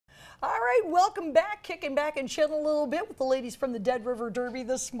right, welcome back. Kicking back and chilling a little bit with the ladies from the Dead River Derby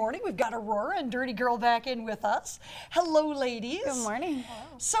this morning. We've got Aurora and Dirty Girl back in with us. Hello, ladies. Good morning. Hello.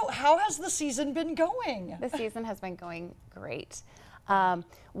 So how has the season been going? The season has been going great.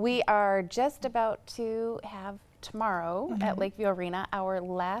 We are just about to have tomorrow at Lakeview Arena our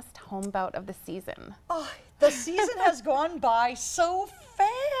last home bout of the season. Oh, the season has gone by so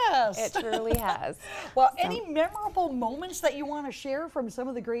fast. It truly has. Well, any memorable moments that you want to share from some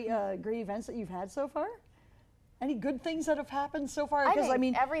of the great events that you've had so far? Any good things that have happened so far? I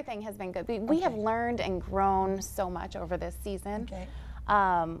mean, everything has been good. We have learned and grown so much over this season. Okay.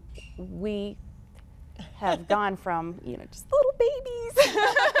 We have gone from, just little babies,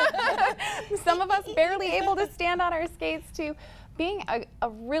 some of us barely able to stand on our skates, to being a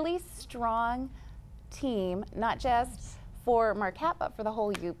really strong team, not just for Marquette, but for the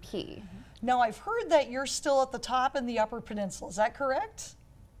whole UP. Now, I've heard that you're still at the top in the Upper Peninsula. Is that correct?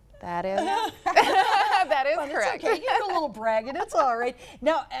 That is, that is correct. It's okay. You do a little bragging. It's all right.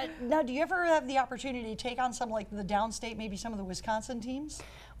 Now, do you ever have the opportunity to take on some, like the downstate, maybe some of the Wisconsin teams?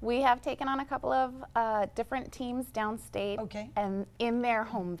 We have taken on a couple of different teams downstate and in their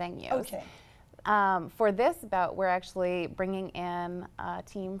home venues. Okay. For this bout, we're actually bringing in a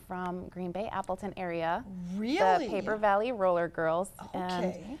team from Green Bay, Appleton area. Really? The Paper Valley Roller Girls. Okay.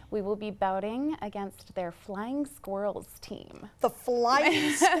 And we will be bouting against their Flying Squirrels team. The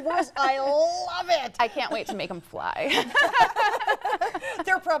Flying Squirrels, I love it. I can't wait to make them fly.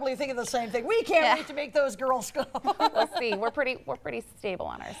 They're probably thinking the same thing. We can't wait to make those girls go. We'll see. We're pretty stable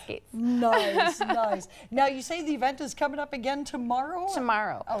on our skates. Nice, nice. Now, you say the event is coming up again tomorrow?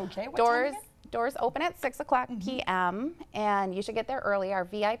 Tomorrow. Okay. What time again? Doors open at 6 o'clock p.m. and you should get there early. Our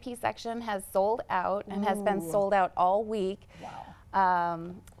VIP section has sold out and has been sold out all week.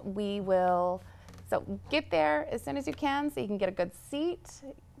 Wow. So get there as soon as you can so you can get a good seat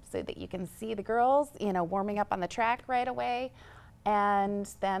so that you can see the girls, warming up on the track right away. And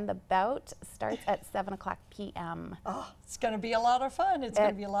then the bout starts at 7 o'clock p.m. Oh, it's going to be a lot of fun. It's going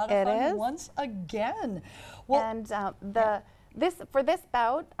to be a lot of fun once again. Well, and for this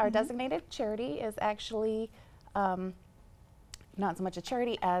bout, our designated charity is actually not so much a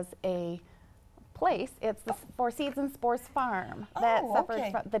charity as a place. It's the Four Seasons Sports Farm that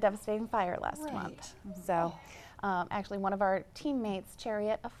suffered from the devastating fire last month. So actually one of our teammates,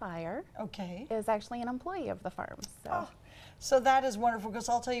 Chariot of Fire, is actually an employee of the farm. So that is wonderful, because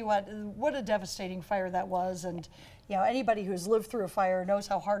I'll tell you what a devastating fire that was. And anybody who's lived through a fire knows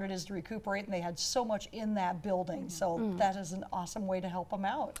how hard it is to recuperate, and they had so much in that building. So that is an awesome way to help them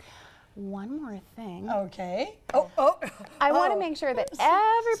out. One more thing. Okay. I want to make sure that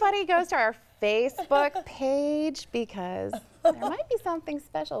everybody goes to our Facebook page, because there might be something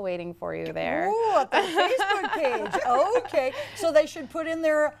special waiting for you there. Ooh, at the Facebook page. Okay. So they should put in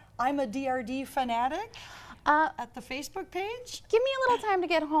there, I'm a DRD fanatic. At the Facebook page? Give me a little time to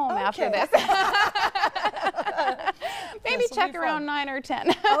get home after this. Maybe check around 9 or 10.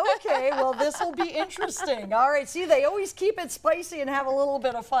 Okay, well, this will be interesting. All right, see, they always keep it spicy and have a little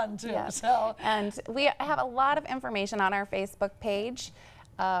bit of fun, too. Yes. So. And we have a lot of information on our Facebook page,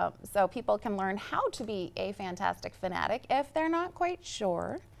 so people can learn how to be a fantastic fanatic if they're not quite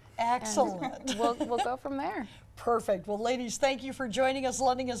sure. Excellent. We'll go from there. Perfect. Well, ladies, thank you for joining us,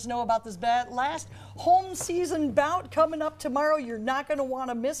 letting us know about this last home season bout coming up tomorrow. You're not going to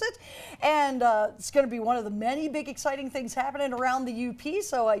want to miss it. And it's going to be one of the many big exciting things happening around the UP.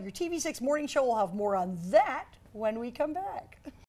 So your TV6 morning show will have more on that when we come back.